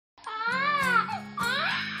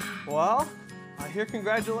Well, I hear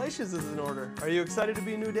congratulations is in order. Are you excited to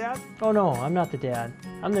be a new dad? Oh no, I'm not the dad.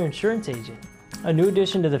 I'm their insurance agent. A new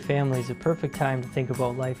addition to the family is a perfect time to think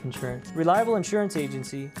about life insurance. Reliable Insurance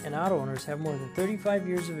Agency and auto owners have more than 35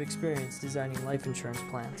 years of experience designing life insurance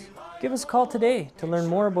plans. Give us a call today to learn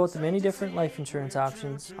more about the many different life insurance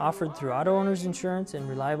options offered through Auto Owners Insurance and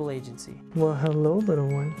Reliable Agency. Well, hello, little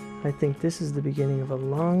one. I think this is the beginning of a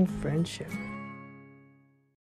long friendship.